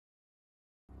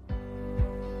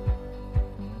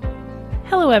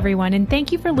Hello, everyone, and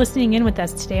thank you for listening in with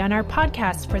us today on our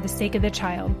podcast, For the Sake of the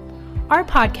Child. Our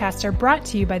podcasts are brought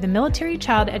to you by the Military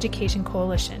Child Education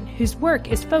Coalition, whose work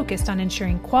is focused on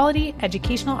ensuring quality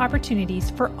educational opportunities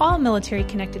for all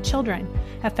military-connected children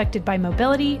affected by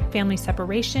mobility, family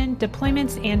separation,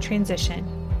 deployments, and transition.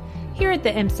 Here at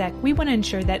the MSEC, we want to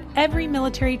ensure that every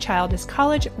military child is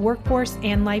college, workforce,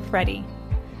 and life ready.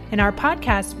 In our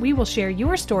podcast, we will share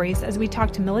your stories as we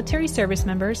talk to military service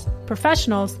members,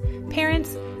 professionals,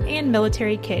 parents, and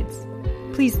military kids.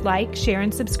 Please like, share,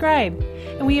 and subscribe.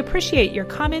 And we appreciate your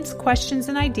comments, questions,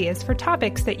 and ideas for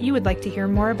topics that you would like to hear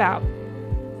more about.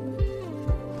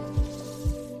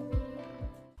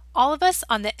 All of us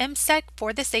on the MSEC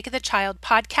For the Sake of the Child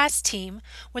podcast team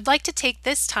would like to take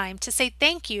this time to say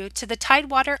thank you to the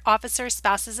Tidewater Officer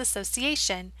Spouses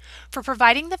Association for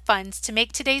providing the funds to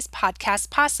make today's podcast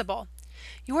possible.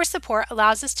 Your support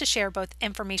allows us to share both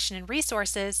information and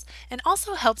resources and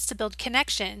also helps to build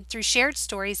connection through shared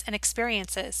stories and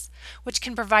experiences, which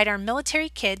can provide our military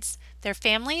kids, their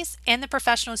families, and the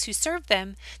professionals who serve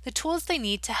them the tools they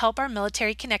need to help our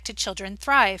military-connected children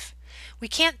thrive. We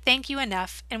can't thank you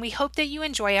enough, and we hope that you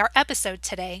enjoy our episode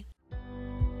today.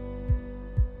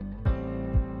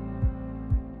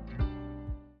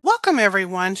 Welcome,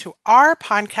 everyone, to our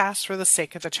podcast For the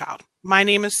Sake of the Child. My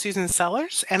name is Susan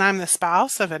Sellers, and I'm the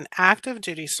spouse of an active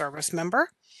duty service member,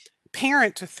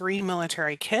 parent to 3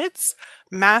 military kids,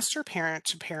 master parent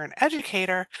to parent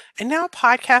educator, and now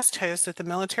podcast host at the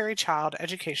Military Child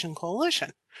Education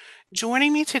Coalition.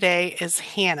 Joining me today is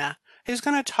Hannah, who's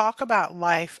going to talk about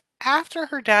life after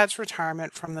her dad's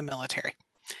retirement from the military.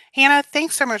 Hannah,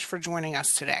 thanks so much for joining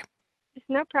us today.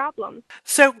 No problem.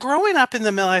 So growing up in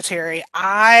the military,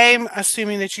 I'm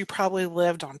assuming that you probably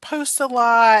lived on post a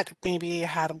lot, maybe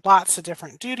had lots of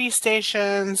different duty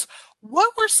stations.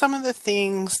 What were some of the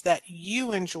things that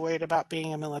you enjoyed about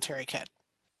being a military kid?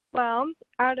 Well,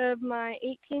 out of my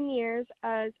 18 years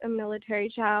as a military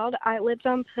child, I lived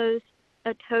on post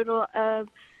a total of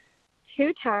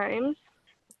 2 times.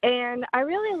 And I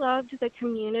really loved the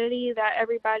community that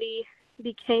everybody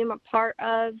became a part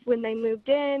of when they moved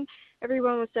in.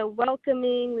 Everyone was so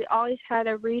welcoming. We always had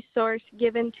a resource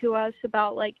given to us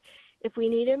about, like, if we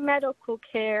needed medical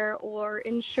care or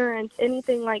insurance,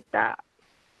 anything like that.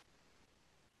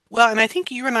 Well, and I think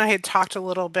you and I had talked a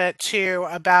little bit too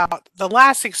about the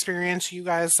last experience. You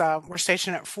guys were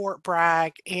stationed at Fort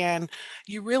Bragg, and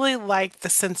you really liked the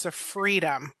sense of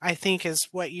freedom, I think is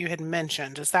what you had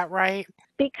mentioned. Is that right?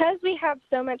 Because we have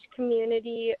so much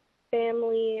community,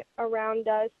 family around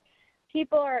us,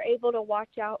 people are able to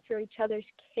watch out for each other's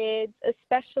kids,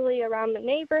 especially around the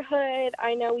neighborhood.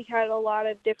 I know we had a lot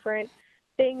of different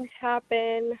things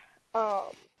happen,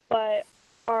 but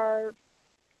our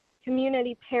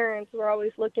community parents were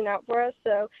always looking out for us,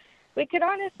 so we could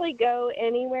honestly go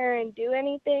anywhere and do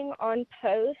anything on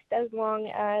post as long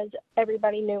as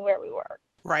everybody knew where we were.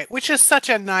 Right, which is such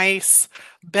a nice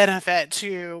benefit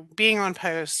to being on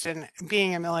post and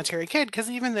being a military kid,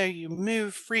 because even though you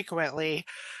move frequently,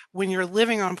 when you're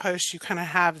living on post, you kind of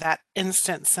have that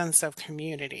instant sense of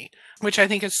community, which I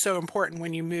think is so important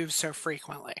when you move so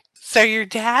frequently. So your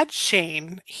dad,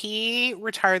 Shane, he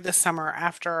retired this summer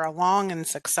after a long and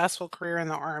successful career in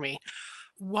the Army.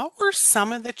 What were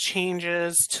some of the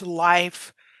changes to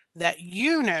life that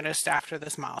you noticed after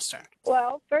this milestone?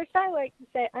 Well, first I like to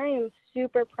say I am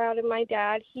super proud of my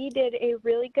dad. He did a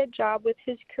really good job with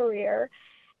his career,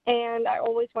 and I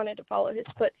always wanted to follow his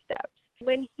footsteps.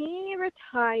 When he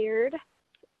retired,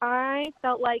 I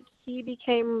felt like he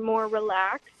became more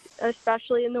relaxed,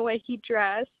 especially in the way he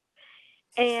dressed,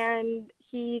 and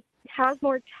he has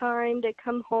more time to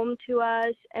come home to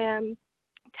us and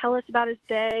tell us about his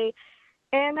day.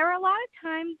 And there were a lot of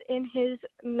times in his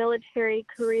military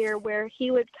career where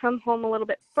he would come home a little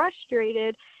bit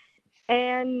frustrated,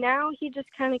 and now he just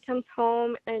kind of comes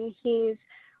home and he's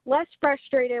less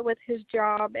frustrated with his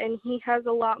job, and he has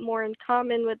a lot more in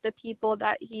common with the people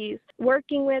that he's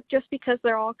working with just because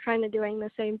they're all kind of doing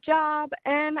the same job.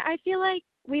 And I feel like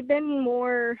we've been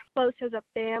more close as a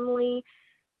family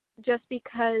just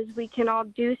because we can all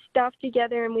do stuff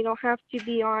together and we don't have to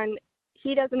be on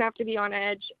he doesn't have to be on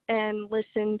edge and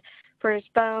listen for his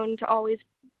phone to always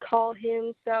call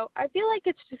him. So I feel like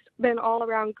it's just been all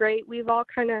around great. We've all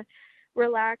kind of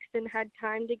relaxed and had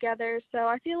time together. So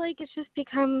I feel like it's just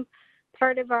become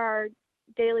part of our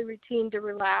daily routine to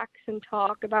relax and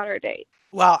talk about our date.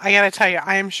 Well, I got to tell you,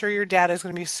 I am sure your dad is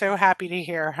going to be so happy to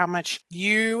hear how much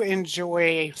you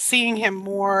enjoy seeing him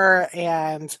more.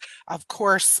 And of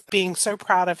course, being so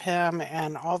proud of him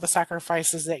and all the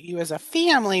sacrifices that you as a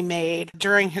family made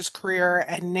during his career.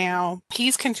 And now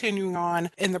he's continuing on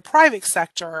in the private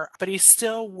sector, but he's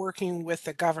still working with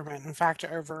the government, in fact,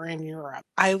 over in Europe.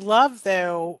 I love,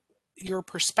 though, your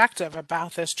perspective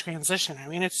about this transition. I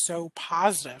mean, it's so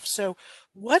positive. So,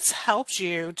 what's helped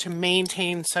you to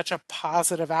maintain such a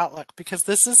positive outlook? Because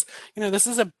this is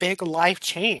a big life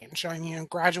change. I mean,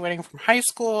 graduating from high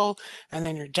school and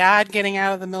then your dad getting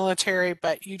out of the military,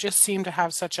 but you just seem to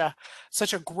have such a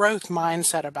growth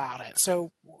mindset about it.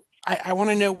 So I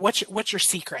want to know what's your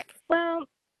secret? Well,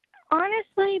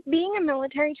 honestly, being a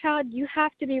military child, you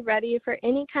have to be ready for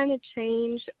any kind of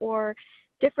change or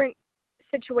different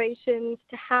situations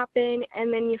to happen,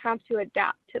 and then you have to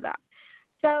adapt to that.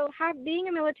 So being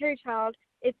a military child,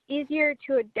 it's easier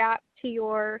to adapt to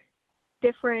your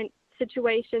different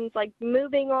situations, like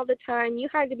moving all the time. You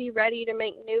had to be ready to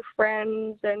make new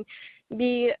friends and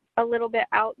be a little bit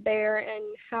out there and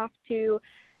have to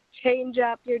change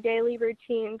up your daily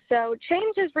routine. So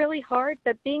change is really hard,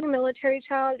 but being a military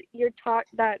child, you're taught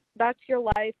that that's your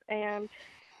life and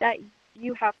that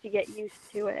you have to get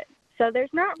used to it. So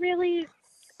there's not really,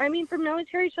 for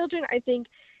military children, I think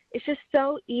it's just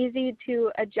so easy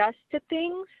to adjust to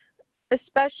things,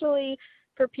 especially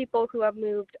for people who have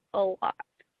moved a lot.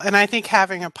 And I think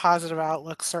having a positive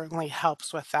outlook certainly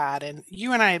helps with that. And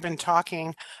you and I have been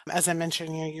talking, as I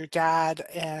mentioned, your dad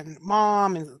and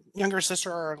mom and younger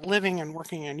sister are living and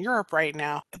working in Europe right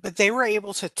now, but they were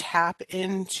able to tap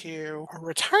into a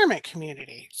retirement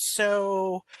community.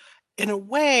 So, in a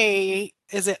way,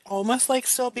 is it almost like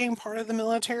still being part of the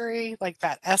military, like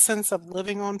that essence of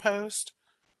living on post?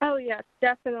 Oh, yes,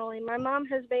 definitely. My mom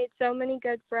has made so many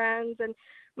good friends, and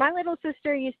my little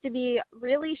sister used to be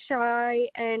really shy,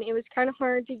 and it was kind of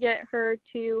hard to get her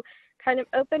to kind of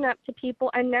open up to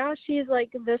people. And now she's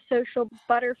like the social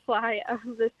butterfly of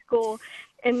the school,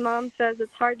 and mom says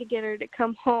it's hard to get her to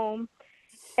come home.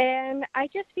 And I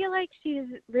just feel like she's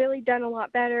really done a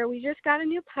lot better. We just got a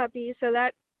new puppy, so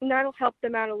that'll help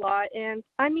them out a lot. And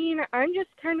I'm just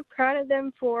kind of proud of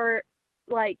them for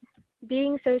like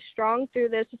being so strong through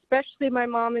this, especially my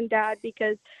mom and dad,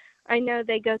 because I know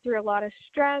they go through a lot of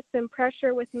stress and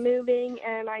pressure with moving,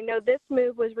 and I know this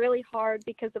move was really hard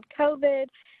because of COVID.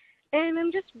 And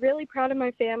I'm just really proud of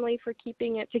my family for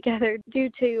keeping it together due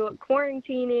to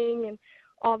quarantining and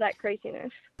all that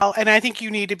craziness. Well, and I think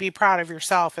you need to be proud of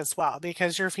yourself as well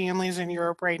because your family's in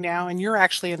Europe right now and you're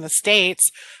actually in the States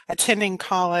attending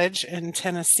college in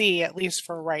Tennessee, at least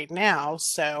for right now.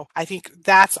 So I think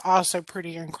that's also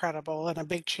pretty incredible and a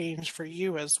big change for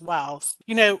you as well.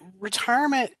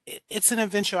 Retirement, it's an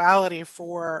eventuality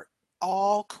for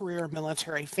all career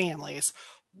military families.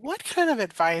 What kind of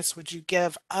advice would you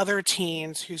give other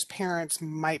teens whose parents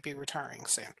might be retiring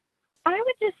soon? I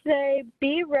would just say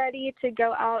be ready to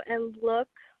go out and look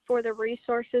for the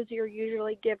resources you're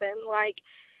usually given. Like,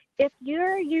 if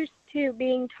you're used to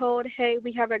being told, hey,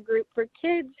 we have a group for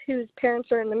kids whose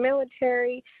parents are in the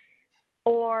military,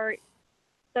 or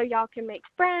so y'all can make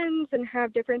friends and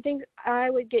have different things, I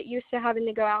would get used to having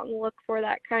to go out and look for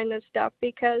that kind of stuff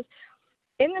because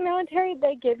in the military,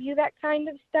 they give you that kind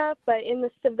of stuff, but in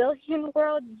the civilian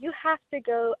world, you have to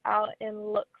go out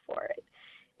and look for it.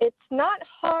 It's not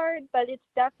hard, but it's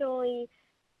definitely,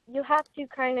 you have to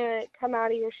kind of come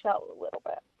out of your shell a little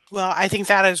bit. Well, I think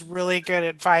that is really good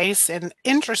advice and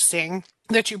interesting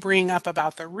that you bring up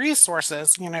about the resources,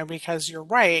 because you're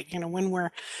right. When we're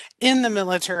in the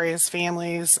military as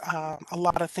families, a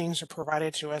lot of things are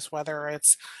provided to us, whether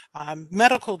it's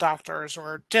medical doctors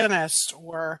or dentists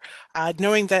or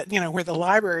knowing that, where the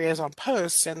library is on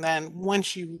post. And then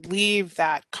once you leave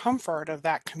that comfort of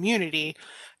that community,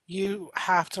 you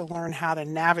have to learn how to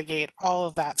navigate all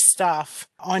of that stuff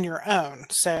on your own.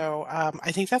 So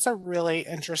I think that's a really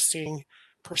interesting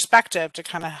perspective to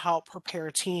kind of help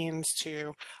prepare teens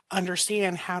to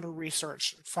understand how to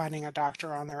research finding a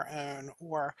doctor on their own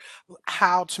or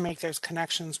how to make those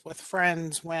connections with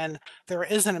friends when there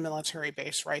isn't a military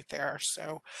base right there.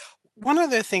 So one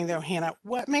other thing, though, Hannah,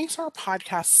 what makes our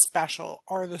podcast special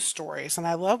are the stories. And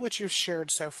I love what you've shared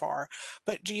so far.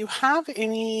 But do you have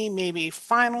any maybe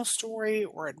final story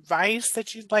or advice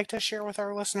that you'd like to share with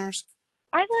our listeners?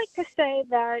 I'd like to say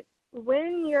that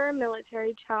when you're a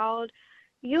military child,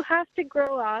 you have to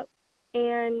grow up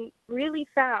and really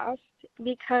fast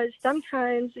because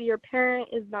sometimes your parent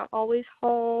is not always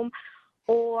home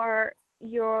or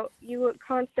you would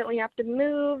constantly have to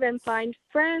move and find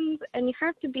friends, and you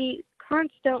have to be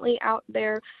constantly out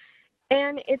there.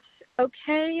 And it's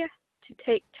okay to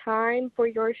take time for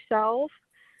yourself,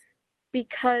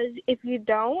 because if you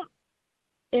don't,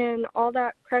 and all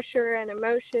that pressure and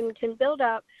emotion can build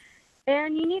up,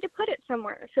 and you need to put it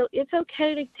somewhere. So it's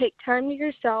okay to take time to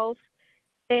yourself,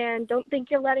 and don't think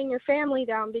you're letting your family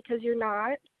down, because you're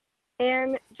not.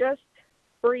 And just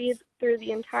breathe through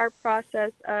the entire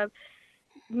process of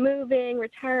moving,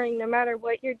 retiring, no matter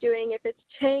what you're doing. If it's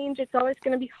change, it's always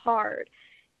going to be hard.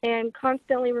 And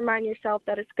constantly remind yourself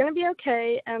that it's going to be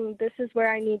okay, and this is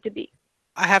where I need to be.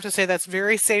 I have to say that's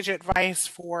very sage advice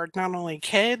for not only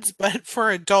kids, but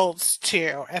for adults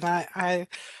too. And I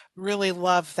really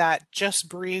love that. Just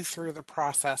breathe through the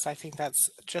process. I think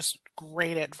that's just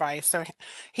great advice. So,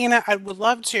 Hannah, I would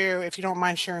love to, if you don't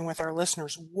mind sharing with our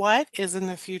listeners, what is in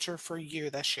the future for you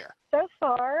this year? So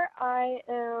far, I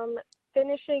am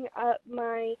finishing up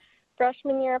my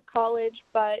freshman year of college,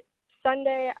 but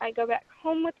Sunday I go back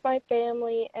home with my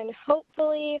family, and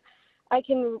hopefully I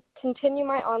can continue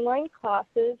my online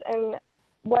classes. And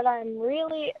what I'm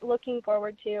really looking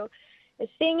forward to is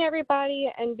seeing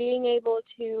everybody and being able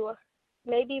to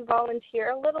maybe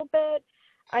volunteer a little bit.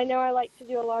 I know I like to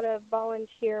do a lot of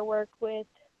volunteer work with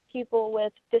people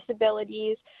with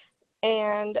disabilities,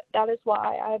 and that is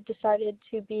why I've decided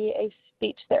to be a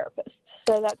speech therapist.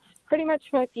 So that's pretty much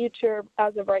my future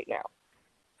as of right now.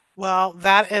 Well,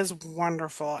 that is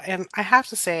wonderful. And I have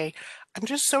to say, I'm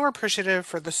just so appreciative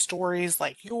for the stories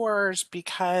like yours,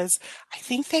 because I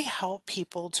think they help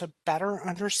people to better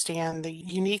understand the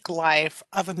unique life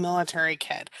of a military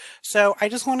kid. So I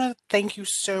just want to thank you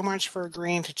so much for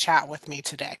agreeing to chat with me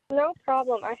today. No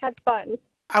problem. I had fun.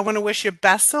 I want to wish you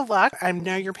best of luck. I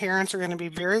know your parents are going to be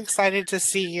very excited to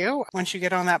see you once you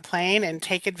get on that plane and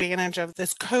take advantage of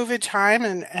this COVID time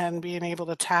and being able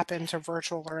to tap into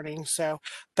virtual learning. So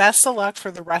best of luck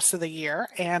for the rest of the year.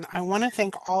 And I want to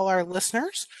thank all our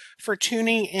listeners for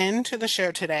tuning in to the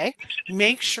show today.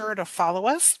 Make sure to follow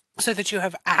us so that you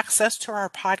have access to our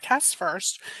podcast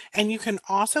first. And you can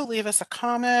also leave us a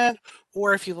comment,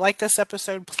 or if you like this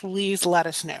episode, please let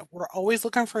us know. We're always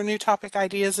looking for new topic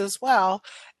ideas as well,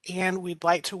 and we'd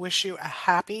like to wish you a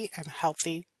happy and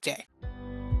healthy day.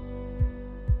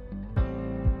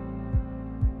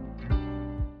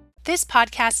 This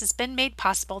podcast has been made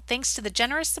possible thanks to the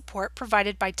generous support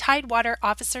provided by Tidewater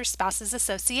Officer Spouses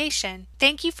Association.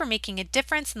 Thank you for making a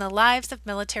difference in the lives of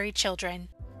military children.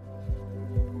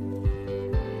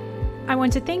 I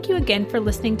want to thank you again for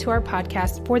listening to our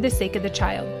podcast, For the Sake of the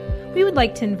Child. We would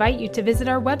like to invite you to visit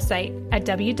our website at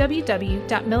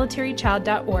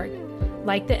www.militarychild.org.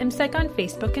 Like the MSEC on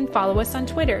Facebook and follow us on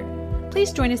Twitter.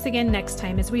 Please join us again next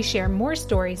time as we share more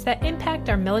stories that impact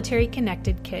our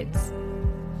military-connected kids.